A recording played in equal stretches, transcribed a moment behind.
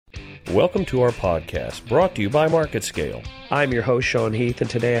Welcome to our podcast, brought to you by MarketScale. I'm your host, Sean Heath, and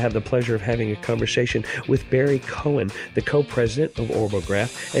today I have the pleasure of having a conversation with Barry Cohen, the co-president of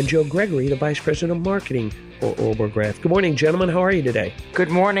Orbograph, and Joe Gregory, the vice president of marketing for Orbograph. Good morning, gentlemen. How are you today? Good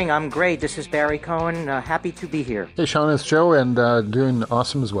morning. I'm great. This is Barry Cohen. Happy to be here. Hey, Sean, it's Joe, and doing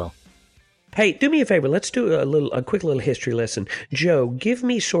awesome as well. Hey, do me a favor. Let's do a quick little history lesson. Joe, give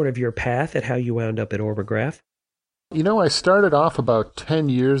me sort of your path at how you wound up at Orbograph. You know, I started off about 10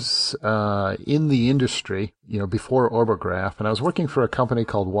 years in the industry, before Orbograph, and I was working for a company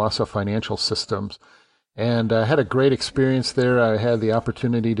called Wassa Financial Systems, and I had a great experience there. I had the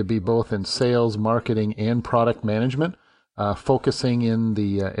opportunity to be both in sales, marketing, and product management, focusing in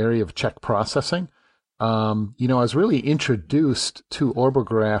the area of check processing. I was really introduced to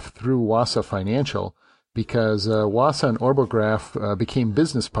Orbograph through Wassa Financial, because Wassa and Orbograph became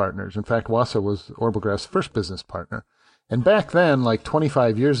business partners. In fact, Wassa was Orbograph's first business partner. And back then, like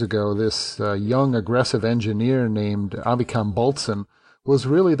 25 years ago, this young, aggressive engineer named Avikam Boltson was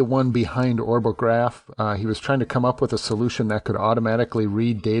really the one behind Orbograph. He was trying to come up with a solution that could automatically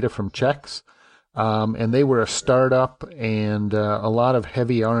read data from checks. And they were a startup and a lot of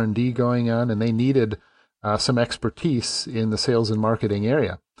heavy R&D going on, and they needed some expertise in the sales and marketing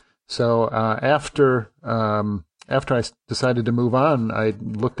area. So after I decided to move on, I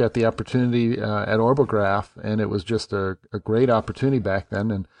looked at the opportunity at Orbograph, and it was just a great opportunity back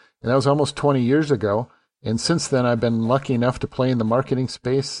then. And that was almost 20 years ago. And since then, I've been lucky enough to play in the marketing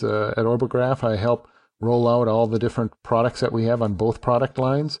space at Orbograph. I help roll out all the different products that we have on both product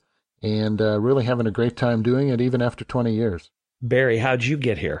lines, and really having a great time doing it even after 20 years. Barry, how'd you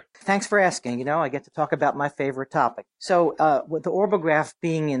get here? Thanks for asking. I get to talk about my favorite topic. So with the Orbograph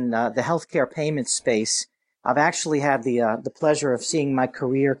being in the healthcare payment space, I've actually had the pleasure of seeing my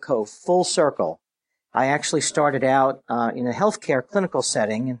career go full circle. I actually started out in a healthcare clinical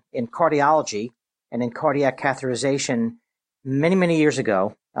setting in cardiology and in cardiac catheterization many, many years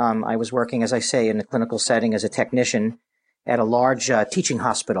ago. I was working, as I say, in a clinical setting as a technician at a large teaching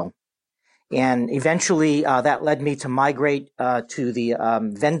hospital. And eventually that led me to migrate to the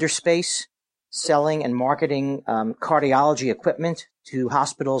vendor space, selling and marketing cardiology equipment to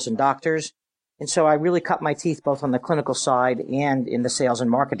hospitals and doctors. And so I really cut my teeth both on the clinical side and in the sales and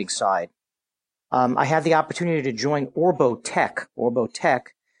marketing side. I had the opportunity to join Orbotech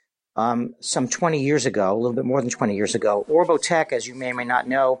some 20 years ago, a little bit more than 20 years ago. Orbotech, as you may or may not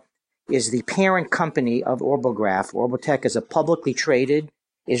know, is the parent company of Orbograph. Orbotech is a publicly traded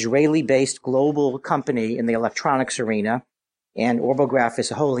Israeli-based global company in the electronics arena, and Orbograph is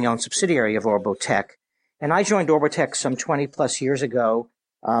a wholly owned subsidiary of Orbotech. And I joined Orbotech some 20 plus years ago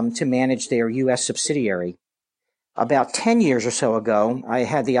to manage their U.S. subsidiary. About 10 years or so ago, I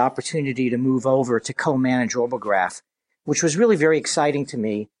had the opportunity to move over to co-manage Orbograph, which was really very exciting to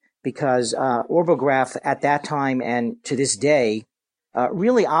me because Orbograph at that time and to this day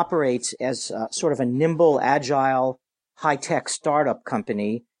really operates as sort of a nimble, agile, high-tech startup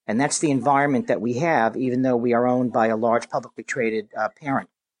company, and that's the environment that we have, even though we are owned by a large publicly traded parent.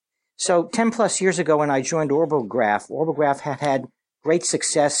 So 10 plus years ago when I joined Orbograph had great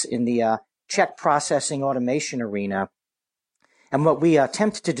success in the check processing automation arena. And what we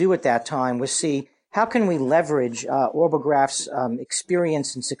attempted to do at that time was see how can we leverage Orbograph's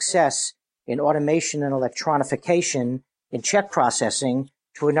experience and success in automation and electronification in check processing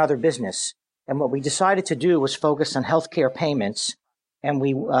to another business. And what we decided to do was focus on healthcare payments, and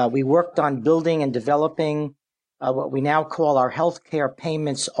we worked on building and developing what we now call our healthcare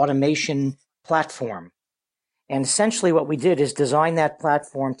payments automation platform. And essentially what we did is design that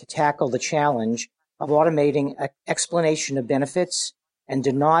platform to tackle the challenge of automating explanation of benefits and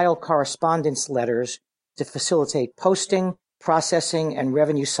denial correspondence letters to facilitate posting, processing, and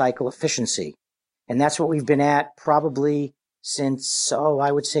revenue cycle efficiency. And that's what we've been at probably since,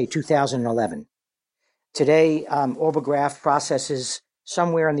 I would say 2011. Today, Orbograph processes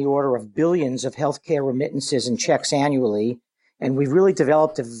somewhere in the order of billions of healthcare remittances and checks annually, and we've really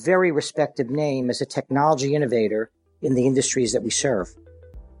developed a very respected name as a technology innovator in the industries that we serve.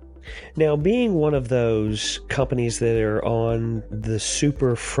 Now, being one of those companies that are on the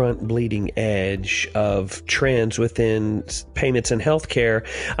super front bleeding edge of trends within payments and healthcare,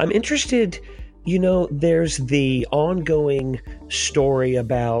 I'm interested. There's the ongoing story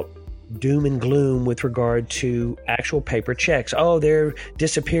about doom and gloom with regard to actual paper checks. Oh, they're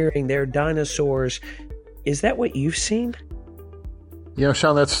disappearing. They're dinosaurs. Is that what you've seen?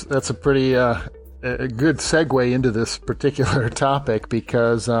 Sean, that's a pretty a good segue into this particular topic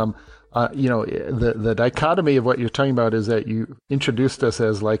because, the dichotomy of what you're talking about is that you introduced us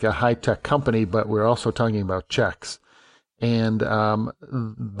as like a high-tech company, but we're also talking about checks. And on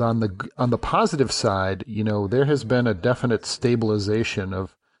the positive side, there has been a definite stabilization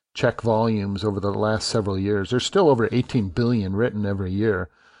of check volumes over the last several years. There's still over 18 billion written every year.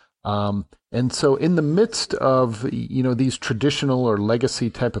 And so in the midst of, these traditional or legacy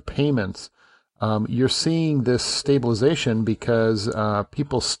type of payments, you're seeing this stabilization because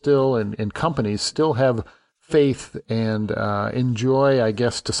people still and companies still have faith and enjoy, I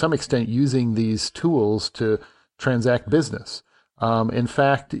guess, to some extent, using these tools to transact business. In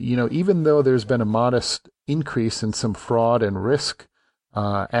fact, even though there's been a modest increase in some fraud and risk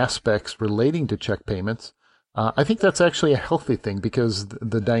aspects relating to check payments, I think that's actually a healthy thing because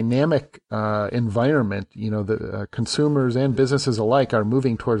the dynamic environment, the consumers and businesses alike are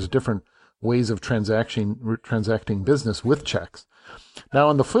moving towards different ways of transacting business with checks. Now,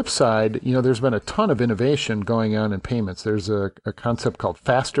 on the flip side, there's been a ton of innovation going on in payments. There's a concept called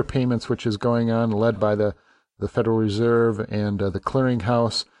faster payments, which is going on, led by the Federal Reserve and the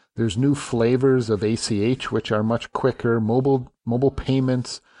clearinghouse. There's new flavors of ACH, which are much quicker, mobile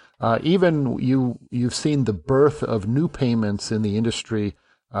payments. Even you've seen the birth of new payments in the industry.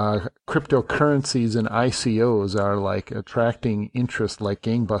 Cryptocurrencies and ICOs are like attracting interest like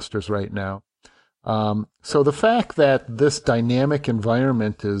gangbusters right now. So the fact that this dynamic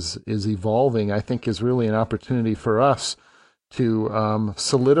environment is evolving, I think, is really an opportunity for us to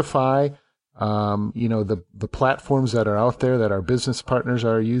solidify, the platforms that are out there that our business partners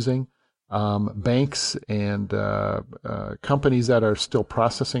are using. Banks and companies that are still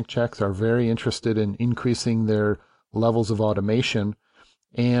processing checks are very interested in increasing their levels of automation.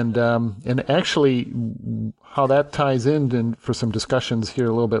 And actually, how that ties in, and for some discussions here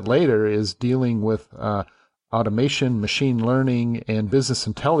a little bit later, is dealing with automation, machine learning, and business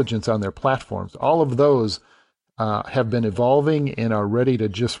intelligence on their platforms. All of those have been evolving and are ready to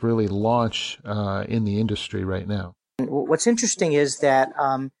just really launch in the industry right now. What's interesting is that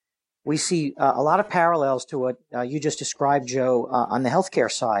we see a lot of parallels to what you just described, Joe, on the healthcare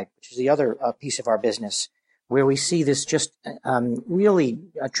side, which is the other piece of our business, where we see this just really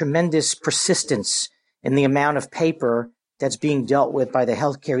a tremendous persistence in the amount of paper that's being dealt with by the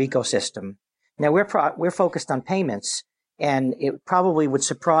healthcare ecosystem. Now, we're focused on payments, and it probably would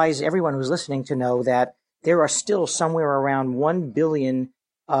surprise everyone who's listening to know that there are still somewhere around 1 billion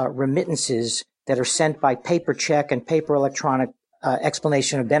remittances that are sent by paper check and paper electronic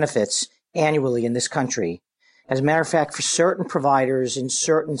explanation of benefits annually in this country. As a matter of fact, for certain providers in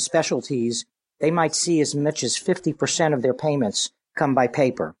certain specialties, they might see as much as 50% of their payments come by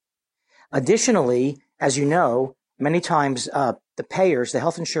paper. Additionally, as you know, many times the payers, the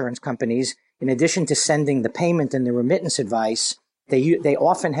health insurance companies, in addition to sending the payment and the remittance advice, they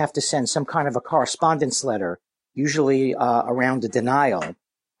often have to send some kind of a correspondence letter, usually around a denial.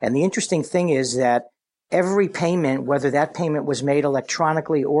 And the interesting thing is that every payment, whether that payment was made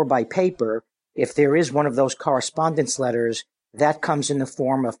electronically or by paper, if there is one of those correspondence letters, that comes in the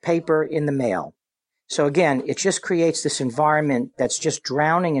form of paper in the mail. So again, it just creates this environment that's just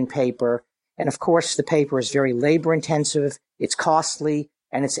drowning in paper. And of course, the paper is very labor intensive, it's costly,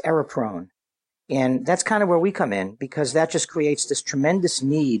 and it's error prone. And that's kind of where we come in, because that just creates this tremendous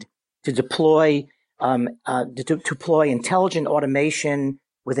need to deploy intelligent automation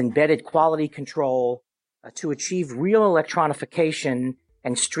with embedded quality control to achieve real electronification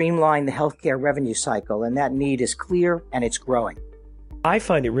and streamline the healthcare revenue cycle. And that need is clear, and it's growing. I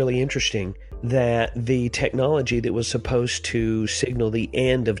find it really interesting that the technology that was supposed to signal the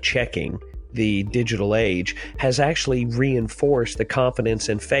end of checking, the digital age, has actually reinforced the confidence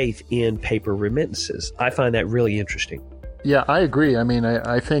and faith in paper remittances. I find that really interesting. Yeah, I agree. I mean,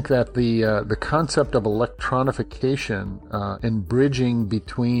 I think that the concept of electronification and bridging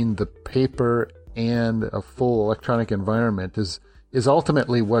between the paper and a full electronic environment is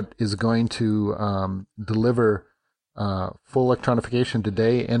ultimately what is going to deliver full electronification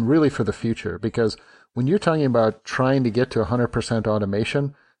today and really for the future. Because when you're talking about trying to get to 100%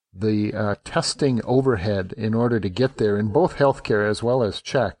 automation, the testing overhead in order to get there in both healthcare as well as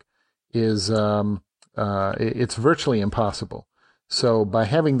check is it's virtually impossible. So by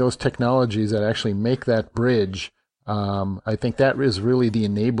having those technologies that actually make that bridge, I think that is really the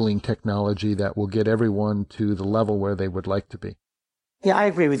enabling technology that will get everyone to the level where they would like to be. Yeah, I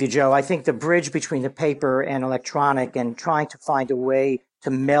agree with you, Joe. I think the bridge between the paper and electronic and trying to find a way to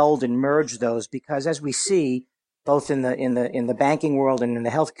meld and merge those, because as we see, both in the banking world and in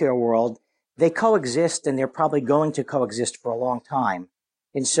the healthcare world, they coexist, and they're probably going to coexist for a long time.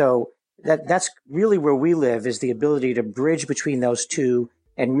 And so that's really where we live, is the ability to bridge between those two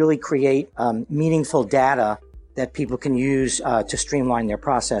and really create meaningful data that people can use to streamline their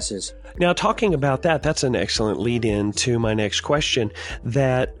processes. Now, talking about that, that's an excellent lead in to my next question.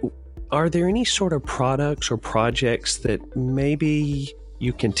 That are there any sort of products or projects that maybe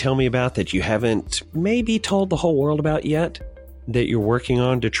you can tell me about that you haven't maybe told the whole world about yet that you're working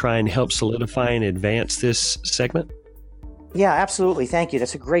on to try and help solidify and advance this segment? Yeah, absolutely. Thank you.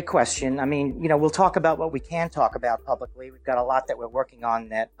 That's a great question. I mean, we'll talk about what we can talk about publicly. We've got a lot that we're working on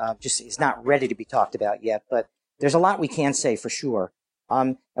that just is not ready to be talked about yet, but there's a lot we can say for sure.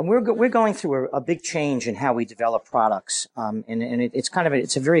 And we're going through a big change in how we develop products. And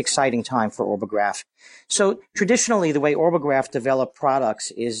it's a very exciting time for Orbograph. So traditionally, the way Orbograph developed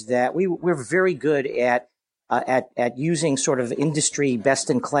products is that we're very good at using sort of industry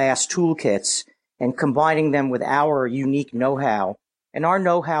best-in-class toolkits and combining them with our unique know-how. And our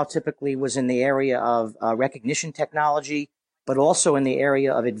know-how typically was in the area of recognition technology, but also in the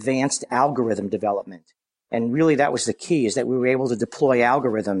area of advanced algorithm development. And really that was the key, is that we were able to deploy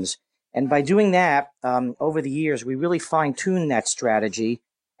algorithms. And by doing that, over the years, we really fine-tuned that strategy,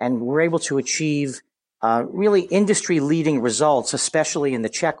 and we're able to achieve really industry-leading results, especially in the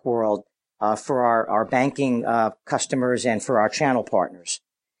check world, for our banking customers and for our channel partners.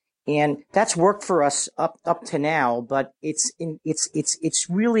 And that's worked for us up to now, but it's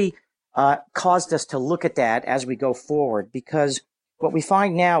really caused us to look at that as we go forward, because what we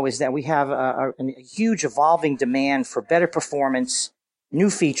find now is that we have a huge evolving demand for better performance, new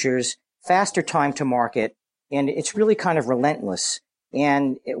features, faster time to market, and it's really kind of relentless.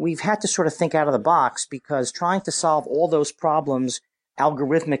 And we've had to sort of think out of the box, because trying to solve all those problems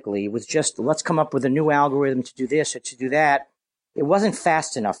algorithmically with just let's come up with a new algorithm to do this or to do that, it wasn't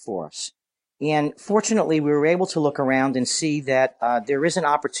fast enough for us. And fortunately, we were able to look around and see that there is an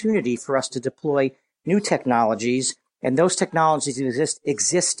opportunity for us to deploy new technologies, and those technologies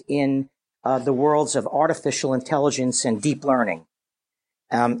exist in the worlds of artificial intelligence and deep learning.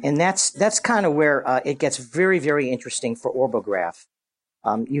 And that's kind of where it gets very, very interesting for Orbograph.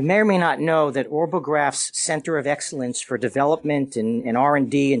 You may or may not know that Orbograph's Center of Excellence for Development and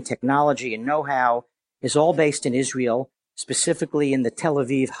R&D and Technology and Know-how is all based in Israel, specifically in the Tel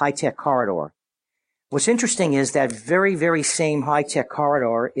Aviv high-tech corridor. What's interesting is that very, very same high-tech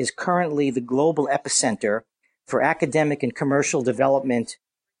corridor is currently the global epicenter for academic and commercial development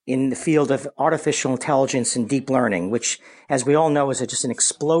in the field of artificial intelligence and deep learning, which, as we all know, is just an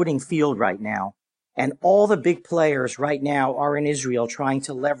exploding field right now. And all the big players right now are in Israel trying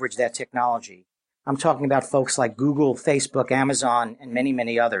to leverage that technology. I'm talking about folks like Google, Facebook, Amazon, and many,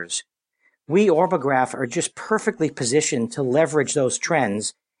 many others. We, Orbograph, are just perfectly positioned to leverage those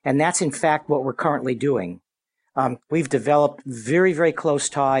trends, and that's in fact what we're currently doing. We've developed very, very close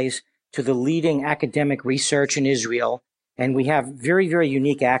ties to the leading academic research in Israel, and we have very, very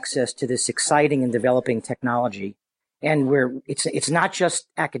unique access to this exciting and developing technology. And it's not just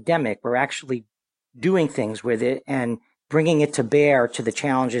academic, we're actually doing things with it and bringing it to bear to the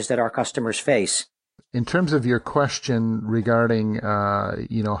challenges that our customers face. In terms of your question regarding,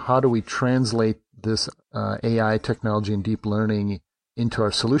 how do we translate this AI technology and deep learning into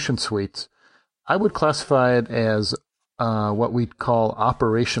our solution suites, I would classify it as what we'd call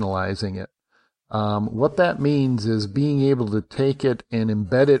operationalizing it. What that means is being able to take it and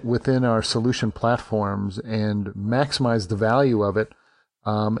embed it within our solution platforms and maximize the value of it.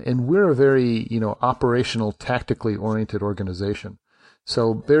 And we're a very, operational, tactically oriented organization.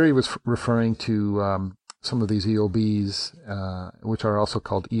 So Barry was referring to some of these EOBs, which are also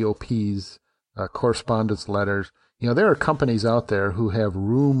called EOPs, correspondence letters. There are companies out there who have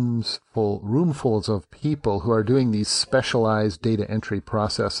roomfuls of people who are doing these specialized data entry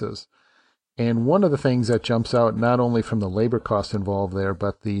processes. And one of the things that jumps out, not only from the labor cost involved there,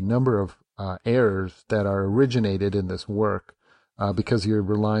 but the number of errors that are originated in this work, because you're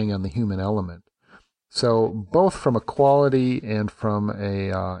relying on the human element. So both from a quality and from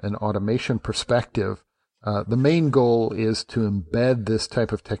an automation perspective, the main goal is to embed this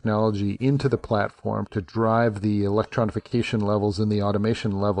type of technology into the platform to drive the electronification levels and the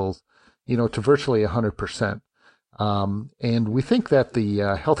automation levels, to virtually 100%. And we think that the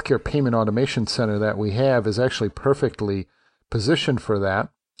Healthcare Payment Automation Center that we have is actually perfectly positioned for that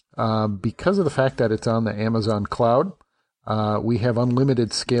because of the fact that it's on the Amazon cloud. We have unlimited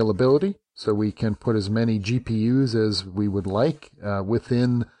scalability, so we can put as many GPUs as we would like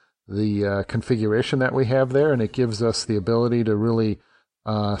within the configuration that we have there, and it gives us the ability to really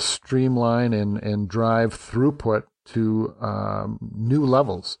streamline and drive throughput to new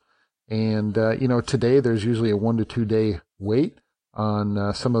levels. And, today there's usually a 1 to 2 day wait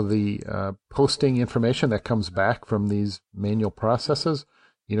on some of the posting information that comes back from these manual processes.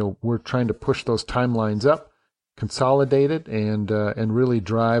 We're trying to push those timelines up consolidate it and really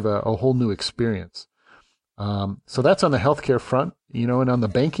drive a whole new experience. So that's on the healthcare front, and on the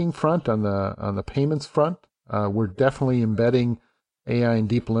banking front, on the payments front, we're definitely embedding AI and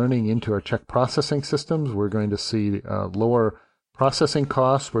deep learning into our check processing systems. We're going to see lower processing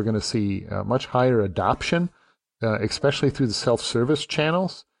costs. We're going to see much higher adoption, especially through the self-service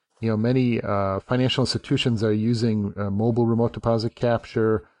channels. Many financial institutions are using mobile remote deposit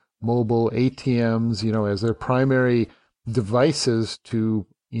capture, mobile ATMs, as their primary devices to,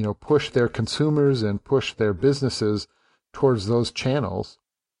 push their consumers and push their businesses towards those channels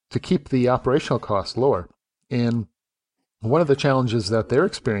to keep the operational costs lower. And one of the challenges that they're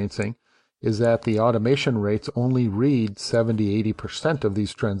experiencing is that the automation rates only read 70-80% of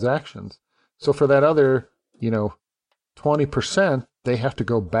these transactions. So for that other, 20%, they have to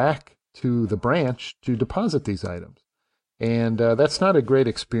go back to the branch to deposit these items. And that's not a great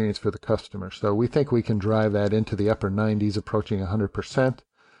experience for the customer. So we think we can drive that into the upper 90s, approaching 100%.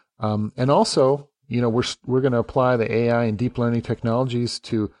 And also, we're going to apply the AI and deep learning technologies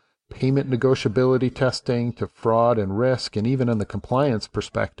to payment negotiability testing, to fraud and risk, and even on the compliance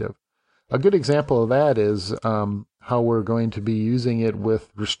perspective. A good example of that is how we're going to be using it with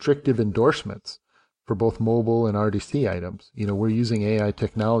restrictive endorsements for both mobile and RDC items. We're using AI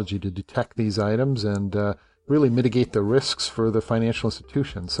technology to detect these items and really mitigate the risks for the financial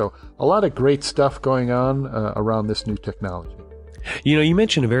institutions. So a lot of great stuff going on around this new technology. You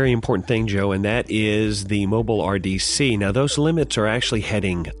mentioned a very important thing, Joe, and that is the mobile RDC. Now, those limits are actually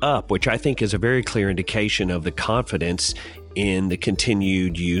heading up, which I think is a very clear indication of the confidence in the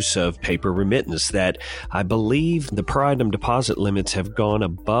continued use of paper remittance, that I believe the per item deposit limits have gone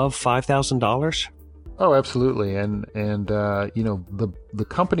above $5,000. Oh, absolutely. And the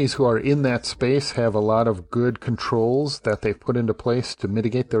companies who are in that space have a lot of good controls that they've put into place to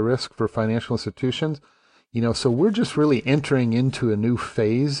mitigate the risk for financial institutions. So we're just really entering into a new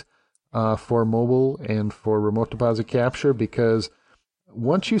phase for mobile and for remote deposit capture, because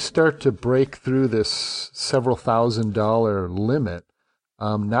once you start to break through this several $1,000 limit,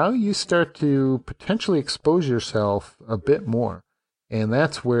 now you start to potentially expose yourself a bit more. And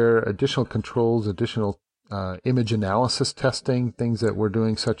that's where additional controls, additional image analysis testing, things that we're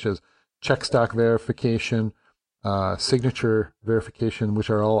doing such as check stock verification, signature verification, which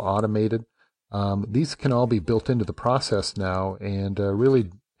are all automated. These can all be built into the process now and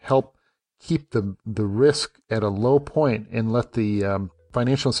really help keep the risk at a low point and let the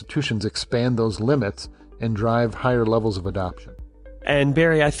financial institutions expand those limits and drive higher levels of adoption. And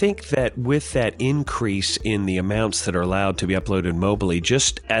Barry, I think that with that increase in the amounts that are allowed to be uploaded mobily,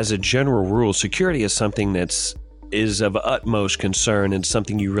 just as a general rule, security is something is of utmost concern and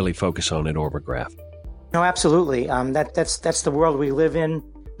something you really focus on at Orbograph. No, absolutely. That's the world we live in.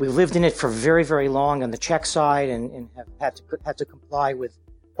 We've lived in it for very, very long on the check side and have had to comply with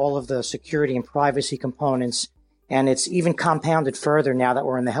all of the security and privacy components. And it's even compounded further now that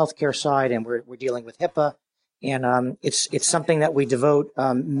we're in the healthcare side and we're dealing with HIPAA. And it's something that we devote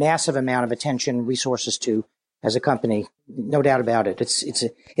massive amount of attention and resources to as a company. No doubt about it.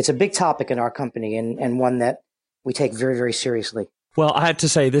 It's a big topic in our company and one that we take very, very seriously. Well, I have to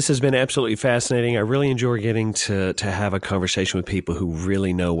say, this has been absolutely fascinating. I really enjoy getting to have a conversation with people who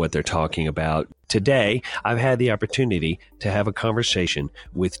really know what they're talking about. Today, I've had the opportunity to have a conversation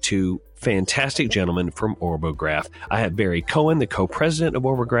with two fantastic gentlemen from Orbograph. I have Barry Cohen, the co-president of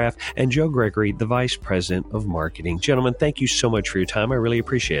Orbograph, and Joe Gregory, the vice president of marketing. Gentlemen, thank you so much for your time. I really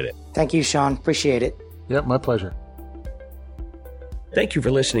appreciate it. Thank you, Sean. Appreciate it. Yep, my pleasure. Thank you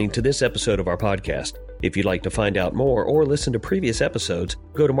for listening to this episode of our podcast. If you'd like to find out more or listen to previous episodes,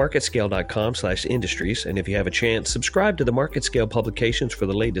 go to marketscale.com/industries. And if you have a chance, subscribe to the MarketScale publications for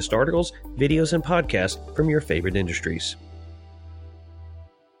the latest articles, videos, and podcasts from your favorite industries.